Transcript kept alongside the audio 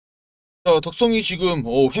자, 덕성이 지금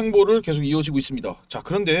횡보를 계속 이어지고 있습니다. 자,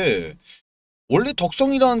 그런데 원래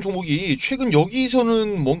덕성이라는 종목이 최근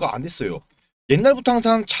여기서는 뭔가 안 됐어요. 옛날부터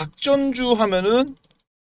항상 작전주 하면은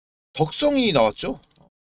덕성이 나왔죠.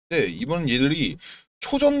 네, 이번 얘들이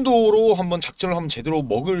초전도로 한번 작전을 한번 제대로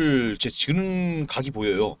먹을 제 지금 각이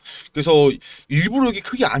보여요. 그래서 일부러 여기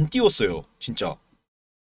크게 안 띄웠어요. 진짜.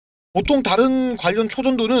 보통 다른 관련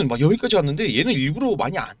초전도는 막 여기까지 갔는데 얘는 일부러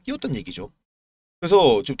많이 안 띄웠단 얘기죠.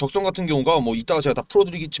 그래서 지금 덕성 같은 경우가 뭐 이따가 제가 다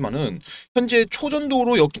풀어드리겠지만은 현재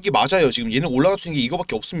초전도로 엮이기 맞아요. 지금 얘는 올라갈 수 있는 게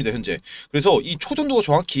이거밖에 없습니다. 현재. 그래서 이 초전도가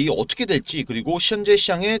정확히 어떻게 될지 그리고 현재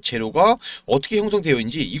시장의 재료가 어떻게 형성되어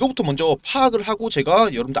있는지 이거부터 먼저 파악을 하고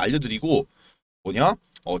제가 여러분들 알려드리고 뭐냐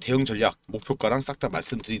대응 전략 목표가랑 싹 다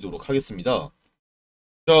말씀드리도록 하겠습니다.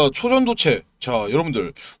 자, 초전도체. 자,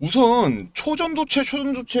 여러분들. 우선,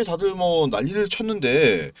 초전도체 다들 뭐 난리를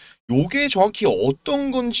쳤는데, 요게 정확히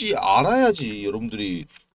어떤 건지 알아야지, 여러분들이,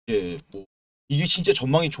 이제, 뭐, 이게 진짜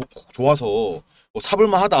전망이 좋아서, 뭐,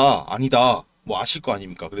 사볼만 하다, 아니다, 뭐, 아실 거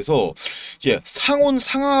아닙니까? 그래서, 이제, 상온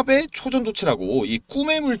상압의 초전도체라고, 이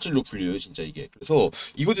꿈의 물질로 불려요, 진짜 이게. 그래서,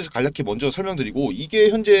 이거에 대해서 간략히 먼저 설명드리고,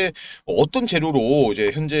 이게 현재 어떤 재료로,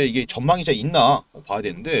 이제, 현재 이게 전망이 있나, 봐야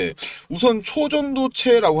되는데, 우선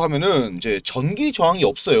초전도체라고 하면은 이제 전기 저항이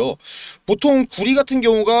없어요. 보통 구리 같은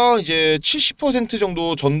경우가 이제 70%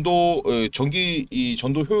 정도 전기 이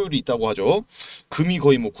전도 효율이 있다고 하죠. 금이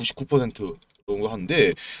거의 뭐 99% 정도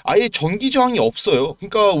하는데 아예 전기 저항이 없어요.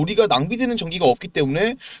 그러니까 우리가 낭비되는 전기가 없기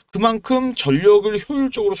때문에 그만큼 전력을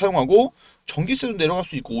효율적으로 사용하고 전기세도 내려갈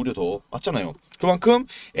수 있고 오히려 더 맞잖아요. 그만큼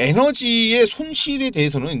에너지의 손실에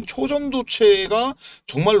대해서는 초전도체가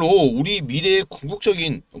정말로 우리 미래의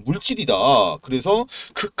궁극적인 물질이다. 그래서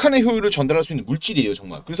극한의 효율을 전달할 수 있는 물질이에요,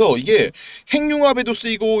 정말. 그래서 이게 핵융합에도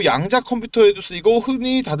쓰이고 양자 컴퓨터에도 쓰이고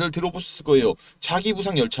흔히 다들 들어보셨을 거예요.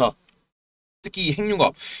 자기부상 열차. 특히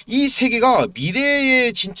핵융합. 이 세 개가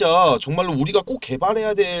미래에 진짜 정말로 우리가 꼭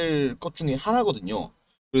개발해야 될 것 중에 하나거든요.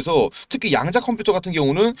 그래서 특히 양자 컴퓨터 같은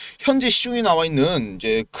경우는 현재 시중에 나와 있는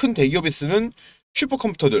이제 큰 대기업에 쓰는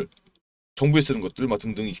슈퍼컴퓨터들, 정부에 쓰는 것들 막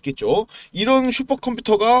등등 있겠죠. 이런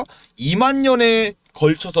슈퍼컴퓨터가 2만 년에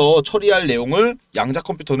걸쳐서 처리할 내용을 양자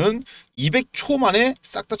컴퓨터는 200초 만에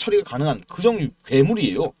싹 다 처리가 가능한 그 정도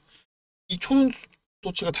괴물이에요. 이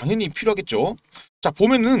초전도체가 당연히 필요하겠죠. 자,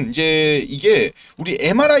 보면은 이제 이게 우리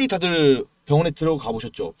MRI 다들 병원에 들어가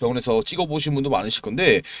보셨죠? 병원에서 찍어 보신 분도 많으실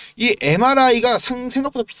건데 이 MRI가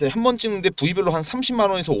생각보다 비싸요. 한 번 찍는데 부위별로 한 30만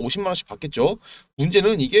원에서 50만 원씩 받겠죠.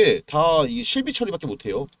 문제는 이게 다 이게 실비 처리밖에 못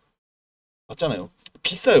해요. 맞잖아요.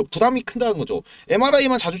 비싸요. 부담이 큰다는 거죠.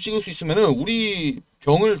 MRI만 자주 찍을 수 있으면은 우리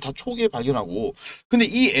병을 다 초기에 발견하고 근데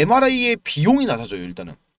이 MRI의 비용이 낮아져요,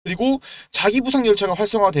 일단은. 그리고 자기 부상 열차가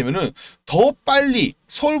활성화되면은 더 빨리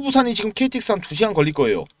서울 부산이 지금 KTX 한 2시간 걸릴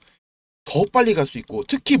거예요. 더 빨리 갈 수 있고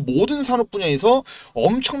특히 모든 산업 분야에서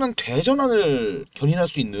엄청난 대전환을 견인할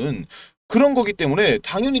수 있는 그런 거기 때문에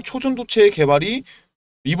당연히 초전도체 개발이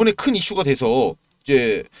이번에 큰 이슈가 돼서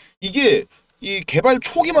이제 이게 이 개발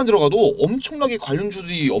초기만 들어가도 엄청나게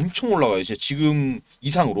관련주들이 엄청 올라가요. 이제 지금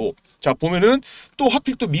이상으로. 자, 보면은 또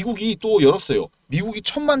하필 또 미국이 또 열었어요. 미국이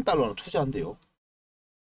 1,000만 달러나 투자한대요.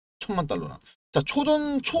 1,000만 달러나. 자,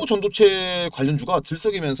 초전도체 관련주가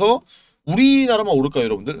들썩이면서 우리나라만 오를까요,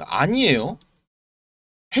 여러분들? 아니에요.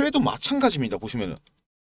 해외도 마찬가지입니다. 보시면은.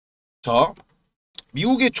 자,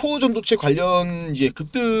 미국의 초전도체 관련 이제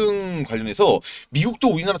급등 관련해서 미국도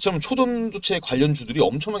우리나라처럼 초전도체 관련주들이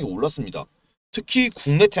엄청나게 올랐습니다. 특히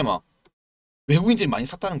국내 테마 외국인들이 많이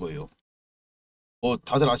샀다는 거예요. 뭐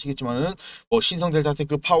다들 아시겠지만은 뭐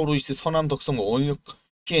신성델타테크, 파워로이스, 서남, 덕성, 뭐 원력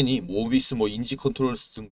PNE, 모비스, 뭐 인지 컨트롤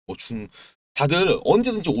등 뭐 중 다들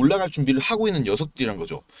언제든지 올라갈 준비를 하고 있는 녀석들이란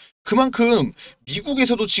거죠. 그만큼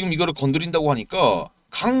미국에서도 지금 이거를 건드린다고 하니까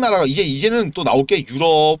각 나라가 이제는 또 나올 게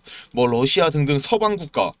유럽, 뭐 러시아 등등 서방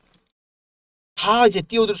국가 다 이제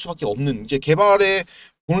뛰어들 수밖에 없는 이제 개발에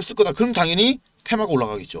돈을 쓸 거다. 그럼 당연히 테마가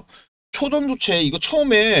올라가겠죠. 초전도체 이거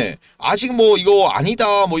처음에 아직 뭐 이거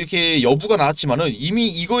아니다 뭐 이렇게 여부가 나왔지만은 이미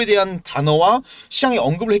이거에 대한 단어와 시장에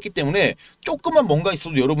언급을 했기 때문에 조금만 뭔가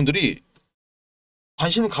있어도 여러분들이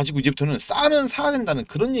관심을 가지고 이제부터는 싸면 사야 된다는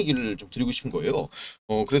그런 얘기를 좀 드리고 싶은 거예요.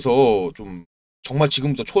 그래서 좀 정말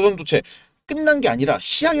지금부터 초전도체 끝난 게 아니라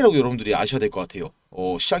시작이라고 여러분들이 아셔야 될 것 같아요.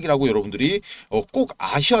 시작이라고 여러분들이 꼭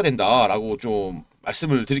아셔야 된다라고 좀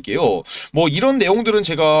말씀을 드릴게요. 뭐 이런 내용들은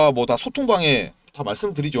제가 뭐 다 소통방에 다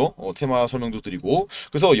말씀드리죠. 테마 설명도 드리고.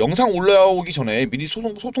 그래서 영상 올라오기 전에 미리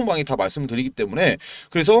소통방에 다 말씀을 드리기 때문에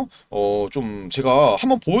그래서 좀 제가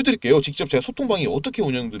한번 보여드릴게요. 직접 제가 소통방이 어떻게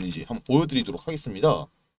운영되는지 한번 보여드리도록 하겠습니다.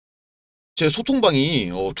 제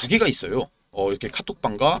소통방이 두 개가 있어요. 이렇게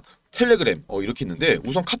카톡방과 텔레그램 이렇게 있는데,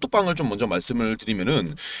 우선 카톡방을 좀 먼저 말씀을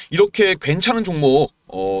드리면은 이렇게 괜찮은 종목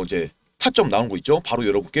이제 타점 나온 거 있죠. 바로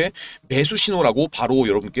여러분께 매수 신호라고 바로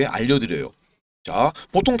여러분께 알려드려요. 자,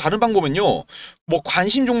 보통 다른 방법은요, 뭐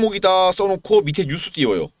관심 종목이다 써놓고 밑에 뉴스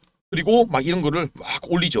띄워요. 그리고 막 이런 거를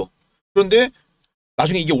막 올리죠. 그런데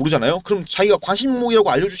나중에 이게 오르잖아요. 그럼 자기가 관심 종목이라고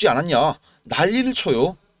알려주지 않았냐, 난리를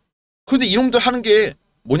쳐요. 그런데 이놈들 하는 게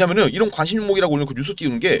뭐냐면은, 이런 관심 종목이라고 올려놓고 뉴스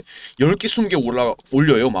띄우는 게 10개, 20개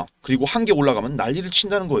올려요 막. 그리고 1개 올라가면 난리를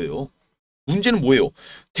친다는 거예요. 문제는 뭐예요?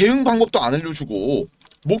 대응 방법도 안 알려주고,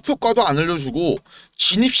 목표가도 안 알려주고,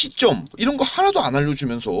 진입 시점 이런 거 하나도 안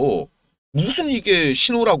알려주면서 무슨 이게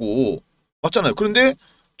신호라고. 맞잖아요. 그런데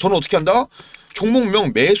저는 어떻게 한다?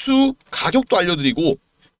 종목명, 매수, 가격도 알려드리고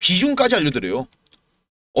비중까지 알려드려요.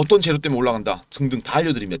 어떤 재료 때문에 올라간다 등등 다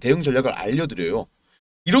알려드립니다. 대응 전략을 알려드려요.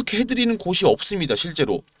 이렇게 해드리는 곳이 없습니다,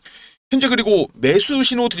 실제로. 현재 그리고 매수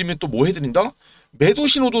신호 드리면 또 뭐 해드린다? 매도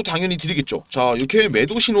신호도 당연히 드리겠죠. 자, 이렇게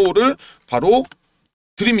매도 신호를 바로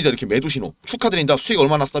드립니다. 이렇게 매도 신호 축하드린다, 수익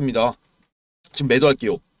얼마 났습니다, 지금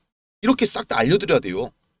매도할게요. 이렇게 싹 다 알려드려야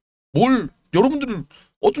돼요. 뭘, 여러분들은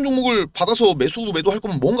어떤 종목을 받아서 매도할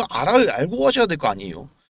거면 뭔가 알고 하셔야 될 거 아니에요.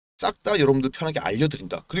 싹 다 여러분들 편하게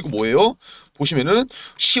알려드린다. 그리고 뭐예요? 보시면은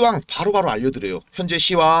시황 바로바로 알려드려요. 현재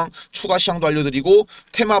시황, 추가 시황도 알려드리고,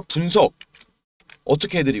 테마 분석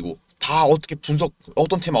어떻게 해드리고, 다 어떻게 분석,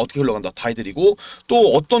 어떤 테마 어떻게 흘러간다 다 해드리고,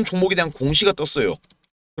 또 어떤 종목에 대한 공시가 떴어요.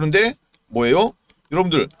 그런데 뭐예요?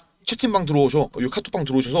 여러분들 채팅방 들어오셔, 이 카톡방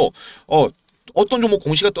들어오셔서 어떤 종목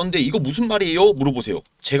공시가 떴는데 이거 무슨 말이에요? 물어보세요.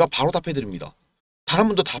 제가 바로 답해드립니다. 단 한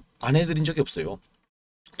번도 답 안 해드린 적이 없어요.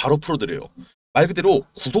 바로 풀어드려요. 말 그대로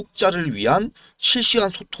구독자를 위한 실시간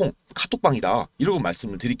소통 카톡방이다, 이러고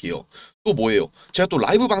말씀을 드릴게요. 또 뭐예요? 제가 또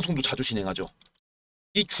라이브 방송도 자주 진행하죠.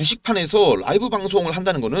 이 주식판에서 라이브 방송을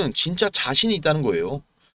한다는 거는 진짜 자신이 있다는 거예요.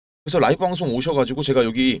 그래서 라이브 방송 오셔가지고 제가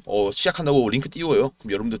여기 시작한다고 링크 띄워요.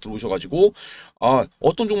 그럼 여러분들 들어오셔가지고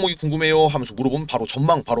어떤 종목이 궁금해요 하면서 물어보면 바로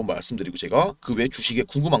전망 바로 말씀드리고, 제가 그 외 주식에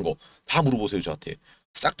궁금한 거 다 물어보세요. 저한테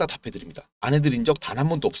싹 다 답해드립니다. 안 해드린 적 단 한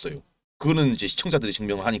번도 없어요. 그거는 이제 시청자들이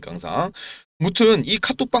증명을 하니까 항상. 아무튼 이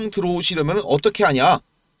카톡방 들어오시려면 어떻게 하냐?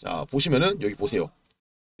 자, 보시면은 여기 보세요.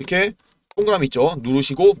 이렇게 동그라미 있죠?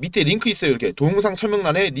 누르시고 밑에 링크 있어요. 이렇게 동영상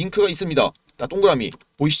설명란에 링크가 있습니다. 자, 동그라미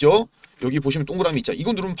보이시죠? 여기 보시면 동그라미 있죠?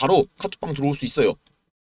 이거 누르면 바로 카톡방 들어올 수 있어요.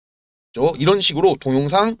 그렇죠? 이런 식으로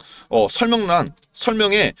동영상 설명란,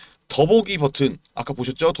 설명에 더보기 버튼, 아까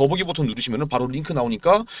보셨죠? 더보기 버튼 누르시면 바로 링크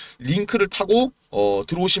나오니까 링크를 타고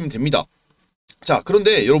들어오시면 됩니다. 자,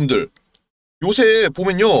 그런데 여러분들 요새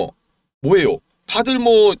보면요, 뭐예요? 다들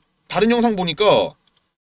뭐 다른 영상 보니까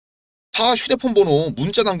다 휴대폰 번호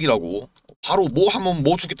문자 남기라고, 바로 뭐 하면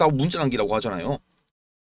뭐 주겠다고 문자 남기라고 하잖아요.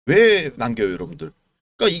 왜 남겨요, 여러분들?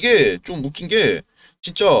 그러니까 이게 좀 웃긴 게,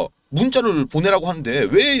 진짜 문자를 보내라고 하는데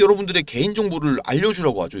왜 여러분들의 개인정보를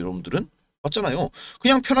알려주라고 하죠, 여러분들은? 맞잖아요.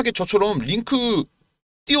 그냥 편하게 저처럼 링크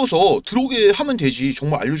띄워서 들어오게 하면 되지,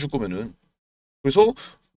 정말 알려줄 거면은. 그래서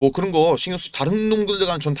뭐 그런 거 신경 쓰지, 다른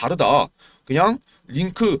놈들과는 전 다르다. 그냥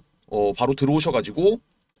링크 바로 들어오셔가지고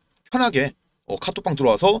편하게 카톡방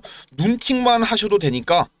들어와서 눈팅만 하셔도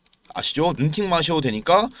되니까, 아시죠? 눈팅만 하셔도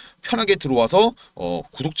되니까 편하게 들어와서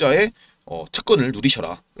구독자의 특권을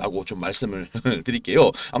누리셔라 라고 좀 말씀을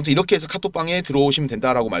드릴게요. 아무튼 이렇게 해서 카톡방에 들어오시면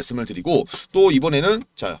된다라고 말씀을 드리고, 또 이번에는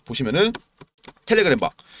자 보시면은 텔레그램방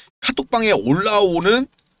카톡방에 올라오는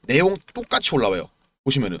내용 똑같이 올라와요.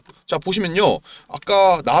 보시면은, 자 보시면요,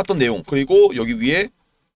 아까 나왔던 내용, 그리고 여기 위에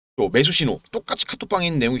또 매수 신호 똑같이 카톡방에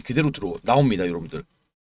있는 내용이 그대로 나옵니다, 여러분들.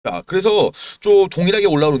 자, 그래서 좀 동일하게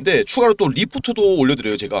올라오는데 추가로 또 리포트도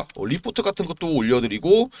올려드려요. 제가 리포트 같은 것도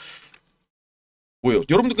올려드리고, 뭐예요?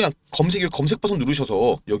 여러분들 그냥 검색 버튼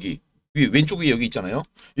누르셔서 여기 위에 왼쪽 위에 여기 있잖아요.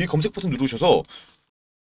 이 검색 버튼 누르셔서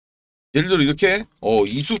예를 들어 이렇게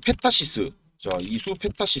이수 페타시스, 자 이수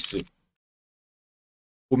페타시스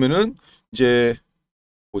보면은 이제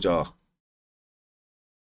보자,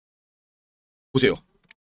 보세요.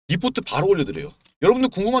 리포트 바로 올려드려요. 여러분들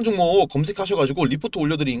궁금한 종목 검색하셔가지고 리포트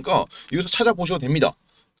올려드리니까 여기서 찾아보셔도 됩니다.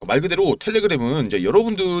 말 그대로 텔레그램은 이제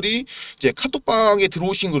여러분들이 이제 카톡방에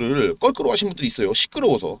들어오신 거를 껄끄러워하신 분들이 있어요.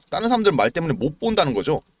 시끄러워서 다른 사람들 말 때문에 못 본다는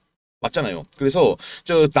거죠. 맞잖아요. 그래서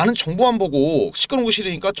나는 정보만 보고 시끄러운 거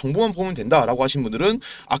싫으니까 정보만 보면 된다라고 하신 분들은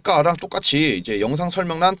아까랑 똑같이 이제 영상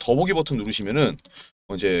설명란 더보기 버튼 누르시면은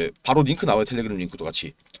이제 바로 링크 나와요. 텔레그램 링크도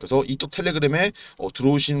같이. 그래서 이쪽 텔레그램에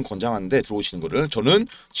들어오시는 권장하는데, 들어오시는 거를 저는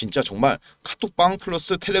진짜 정말 카톡방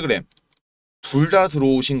플러스 텔레그램 둘 다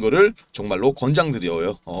들어오신 거를 정말로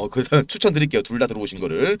권장드려요. 그래서 추천드릴게요. 둘 다 들어오신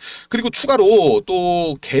거를. 그리고 추가로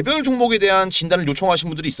또 개별 종목에 대한 진단을 요청하신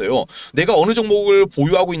분들이 있어요. 내가 어느 종목을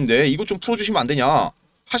보유하고 있는데 이것 좀 풀어주시면 안 되냐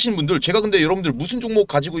하시는 분들, 제가 근데 여러분들 무슨 종목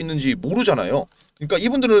가지고 있는지 모르잖아요. 그러니까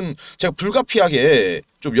이분들은 제가 불가피하게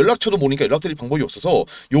좀 연락처도 모르니까 연락드릴 방법이 없어서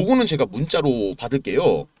요거는 제가 문자로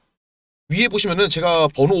받을게요. 위에 보시면은 제가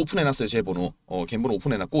번호 오픈해놨어요. 제 번호 개인 번호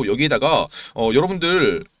오픈해놨고, 여기에다가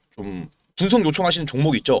여러분들 좀 분석 요청하시는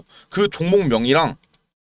종목 있죠. 그 종목명이랑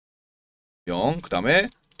그 다음에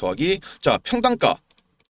더하기 자 평단가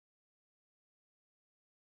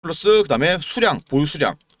플러스 그 다음에 수량, 보유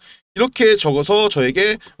수량 이렇게 적어서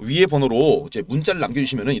저에게 위에 번호로 이제 문자를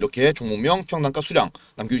남겨주시면은, 이렇게 종목명, 평단가, 수량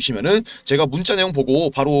남겨주시면은 제가 문자 내용 보고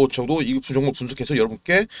바로 저도 이 종목 분석해서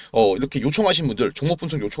여러분께 이렇게 요청하신 분들, 종목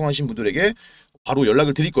분석 요청하신 분들에게 바로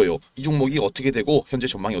연락을 드릴 거예요. 이 종목이 어떻게 되고 현재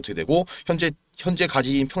전망이 어떻게 되고 현재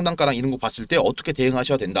가진 평단가랑 이런 거 봤을 때 어떻게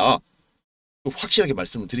대응하셔야 된다. 확실하게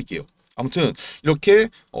말씀을 드릴게요. 아무튼 이렇게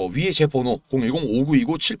위에 제 번호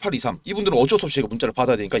 010-5929-7823 이분들은 어쩔 수 없이 제가 문자를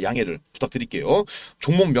받아야 되니까 양해를 부탁드릴게요.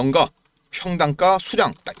 종목명과 평단가,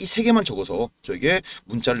 수량 딱 이 세 개만 적어서 저에게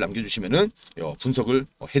문자를 남겨주시면은 분석을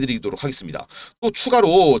해드리도록 하겠습니다. 또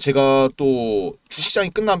추가로 제가 또 주식장이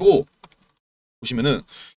끝나고 보시면은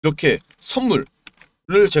이렇게 선물을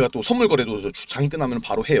제가 또 선물 거래도 장이 끝나면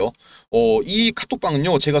바로 해요. 이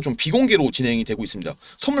카톡방은요 제가 좀 비공개로 진행이 되고 있습니다.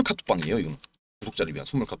 선물 카톡방이에요. 이거는 구독자를 위한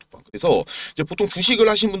선물 카톡방. 그래서 이제 보통 주식을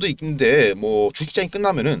하신 분도 있는데 뭐 주식장이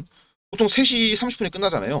끝나면은 보통 3시 30분에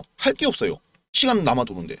끝나잖아요. 할 게 없어요. 시간 남아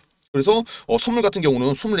도는데. 그래서 선물 같은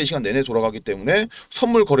경우는 24시간 내내 돌아가기 때문에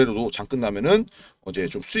선물 거래로도 장 끝나면은 이제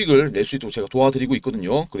좀 수익을 낼 수 있도록 제가 도와드리고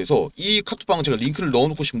있거든요. 그래서 이 카톡방은 제가 링크를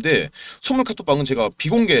넣어놓고 싶은데, 선물 카톡방은 제가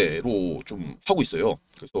비공개로 좀 하고 있어요.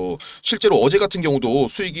 그래서 실제로 어제 같은 경우도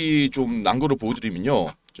수익이 좀 난 거를 보여드리면요,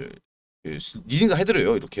 이제 리딩 다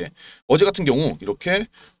해드려요. 이렇게 어제 같은 경우 이렇게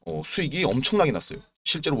수익이 엄청나게 났어요.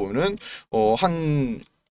 실제로 보면은 한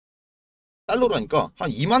달러로 하니까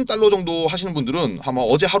한 2만 달러 정도 하시는 분들은 아마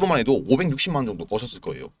어제 하루만 해도 560만 정도 버셨을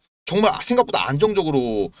거예요. 정말 생각보다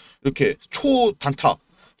안정적으로 이렇게 초단타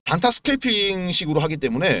스캘핑식으로 하기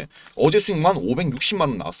때문에 어제 수익만 560만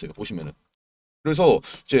원 나왔어요. 보시면은. 그래서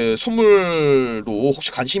이제 선물도 혹시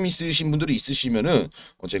관심 있으신 분들이 있으시면은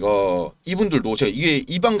제가 이분들도 제가 이게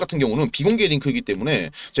이 방 같은 경우는 비공개 링크이기 때문에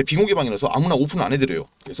제 비공개 방이라서 아무나 오픈 안 해드려요.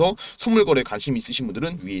 그래서 선물 거래 관심 있으신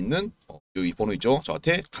분들은 위에 있는 이 번호 있죠.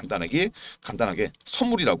 저한테 간단하게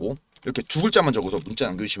선물이라고 이렇게 두 글자만 적어서 문자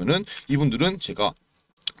남겨주시면은 이분들은 제가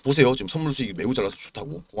보세요. 지금 선물 수익이 매우 잘 나서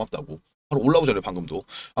좋다고, 고맙다고 바로 올라오잖아요. 방금도.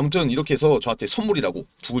 아무튼 이렇게 해서 저한테 선물이라고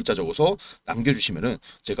두 글자 적어서 남겨주시면은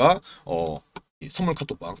제가 이 선물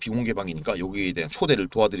카톡방 비공개방이니까 여기에 대한 초대를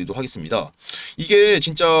도와드리도록 하겠습니다. 이게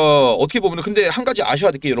진짜 어떻게 보면은, 근데 한 가지 아셔야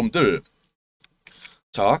될 게 여러분들,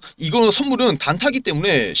 자 이거는 선물은 단타기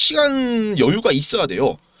때문에 시간 여유가 있어야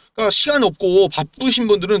돼요. 그러니까 시간 없고 바쁘신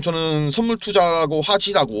분들은 저는 선물 투자라고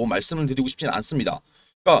하시라고 말씀을 드리고 싶지는 않습니다.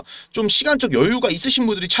 그러니까 좀 시간적 여유가 있으신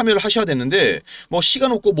분들이 참여를 하셔야 되는데, 뭐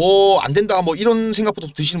시간 없고 뭐 안 된다 뭐 이런 생각부터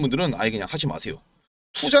드시는 분들은 아예 그냥 하지 마세요.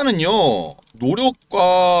 투자는요,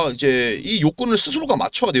 노력과 이제 이 요건을 스스로가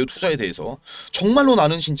맞춰야 돼요. 투자에 대해서 정말로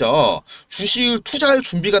나는 진짜 주식을 투자할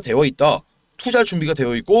준비가 되어 있다, 투자할 준비가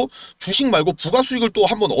되어 있고 주식 말고 부가 수익을 또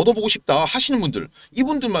한번 얻어보고 싶다 하시는 분들,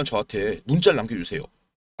 이분들만 저한테 문자를 남겨주세요.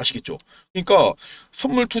 아시겠죠? 그러니까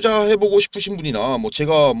선물 투자해보고 싶으신 분이나 뭐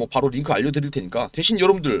제가 뭐 바로 링크 알려드릴 테니까, 대신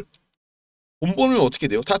여러분들 돈 벌면 어떻게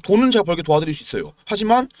돼요? 다 돈은 제가 벌게 도와드릴 수 있어요.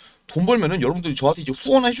 하지만 돈 벌면은 여러분들이 저한테 이제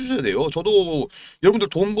후원 해주셔야 돼요. 저도 여러분들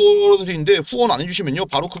돈 벌어드리는데 후원 안 해주시면요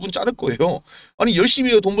바로 그분 자를 거예요. 아니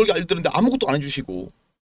열심히 돈 벌게 알려드리는데 아무것도 안 해주시고,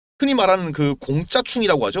 흔히 말하는 그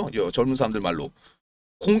공짜충이라고 하죠. 젊은 사람들 말로.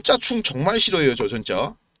 공짜충 정말 싫어해요. 저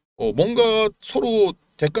진짜. 뭔가 서로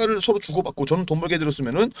대가를 서로 주고받고 저는 돈 벌게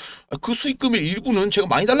해드렸으면은 그 수익금의 일부는 제가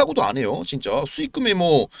많이 달라고도 안 해요. 진짜 수익금의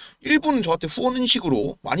뭐 일부는 저한테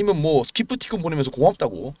후원식으로, 아니면 뭐 기프티콘 보내면서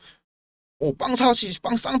고맙다고, 빵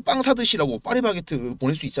사드시라고 파리바게트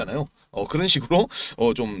보낼 수 있잖아요. 그런 식으로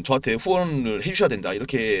좀 저한테 후원을 해주셔야 된다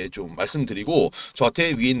이렇게 좀 말씀드리고,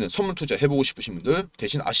 저한테 위에 있는 선물 투자 해보고 싶으신 분들,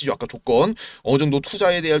 대신 아시죠? 아까 조건 어느 정도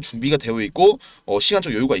투자에 대한 준비가 되어 있고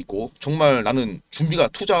시간적 여유가 있고 정말 나는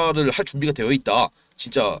투자를 할 준비가 되어 있다,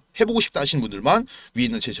 진짜 해보고 싶다 하시는 분들만 위에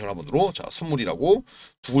있는 제 전화번호로 자 선물이라고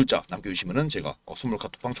두 글자 남겨주시면은 제가 선물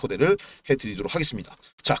카톡방 초대를 해드리도록 하겠습니다.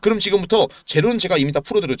 자 그럼 지금부터 재료는 제가 이미 다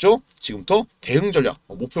풀어드렸죠. 지금부터 대응 전략,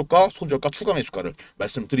 목표가, 손절가, 추가 매수가를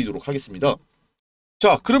말씀드리도록 하겠습니다.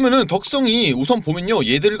 자 그러면은 덕성이 우선 보면요,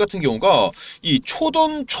 얘들 같은 경우가 이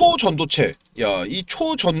초전도체, 이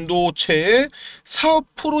초전도체의 사업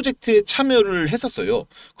프로젝트에 참여를 했었어요.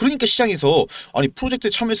 그러니까 시장에서 아니 프로젝트에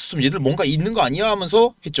참여했었으면 얘들 뭔가 있는 거 아니야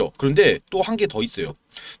하면서 했죠. 그런데 또 한 개 더 있어요.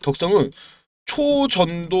 덕성은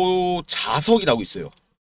초전도 자석이라고 있어요.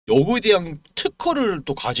 여기에 대한 특허를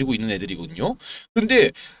또 가지고 있는 애들이거든요.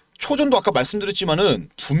 근데 초전도 아까 말씀드렸지만은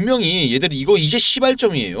분명히 얘들이 이거 이제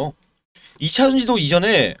시발점이에요. 2차 전지도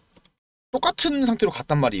이전에 똑같은 상태로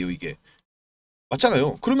갔단 말이에요, 이게.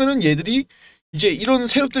 맞잖아요. 그러면은 얘들이 이제 이런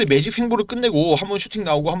세력들의 매집 횡보를 끝내고 한번 슈팅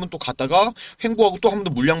나오고 한번 또 갔다가 횡보하고 또 한 번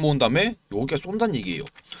더 물량 모은 다음에 여기가 쏜다는 얘기예요.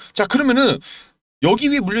 자, 그러면은 여기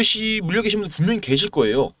위에 물려 계신 분들 분명히 계실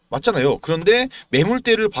거예요. 맞잖아요. 그런데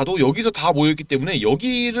매물대를 봐도 여기서 다 모여있기 때문에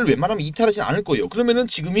여기를 웬만하면 이탈하진 않을 거예요. 그러면은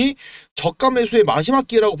지금이 저가 매수의 마지막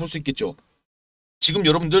기회라고 볼 수 있겠죠. 지금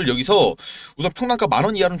여러분들 여기서 우선 평단가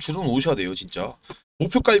 10,000원 이하는 줄여 놓으셔야 돼요, 진짜.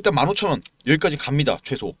 목표가 일단 15,000원 여기까지 갑니다,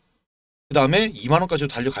 최소. 그 다음에 20,000원까지도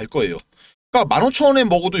달려갈 거예요. 그러니까 15,000원에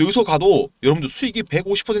먹어도 여기서 가도 여러분들 수익이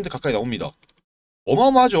 150% 가까이 나옵니다.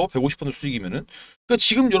 어마어마하죠, 150% 수익이면은. 그러니까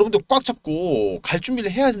지금 여러분들 꽉 잡고 갈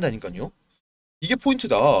준비를 해야 된다니까요. 이게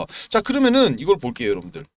포인트다. 자, 그러면은 이걸 볼게요,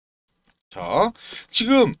 여러분들. 자,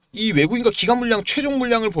 지금 이 외국인과 기관 물량 최종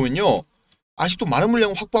물량을 보면요, 아직도 많은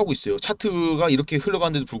물량을 확보하고 있어요. 차트가 이렇게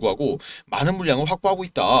흘러가는데도 불구하고 많은 물량을 확보하고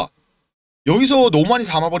있다. 여기서 너무 많이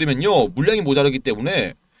담아버리면요, 물량이 모자라기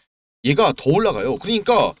때문에 얘가 더 올라가요.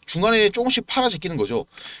 그러니까 중간에 조금씩 팔아 제끼는 거죠.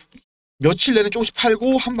 며칠 내내 조금씩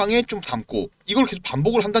팔고 한 방에 좀 담고, 이걸 계속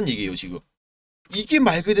반복을 한다는 얘기예요, 지금. 이게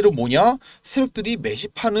말 그대로 뭐냐? 세력들이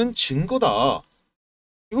매집하는 증거다.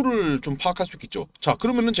 이거를 좀 파악할 수 있겠죠. 자,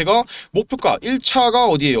 그러면은 제가 목표가 1차가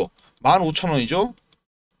어디예요? 15,000원이죠.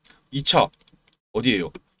 2차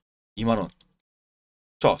어디예요? 20,000원.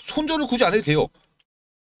 자, 손절을 굳이 안 해도 돼요.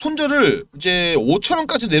 손절을 이제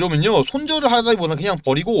 5,000원까지 내려오면요, 손절을 하다기보다는 그냥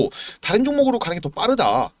버리고 다른 종목으로 가는 게 더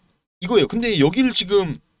빠르다, 이거예요. 근데 여기를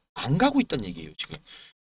지금 안 가고 있다는 얘기예요, 지금.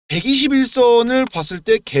 121선을 봤을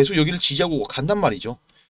때 계속 여기를 지지하고 간단 말이죠.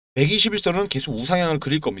 121선은 계속 우상향을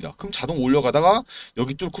그릴 겁니다. 그럼 자동 올려가다가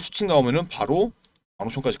여기 뚫고 슈팅 나오면은 바로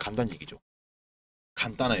 15,000원까지 간다는 얘기죠.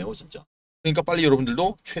 간단해요, 진짜. 그러니까 빨리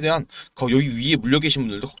여러분들도 최대한 여기 위에 물려 계신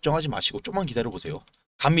분들도 걱정하지 마시고 좀만 기다려보세요.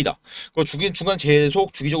 갑니다. 중간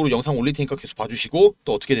계속 주기적으로 영상 올릴 테니까 계속 봐주시고,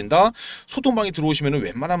 또 어떻게 된다? 소통방에 들어오시면은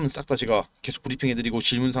웬만하면 싹 다 제가 계속 브리핑해드리고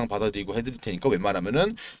질문사항 받아드리고 해드릴 테니까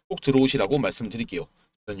웬만하면은 꼭 들어오시라고 말씀드릴게요.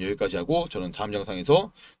 저는 여기까지 하고 저는 다음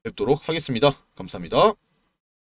영상에서 뵙도록 하겠습니다. 감사합니다.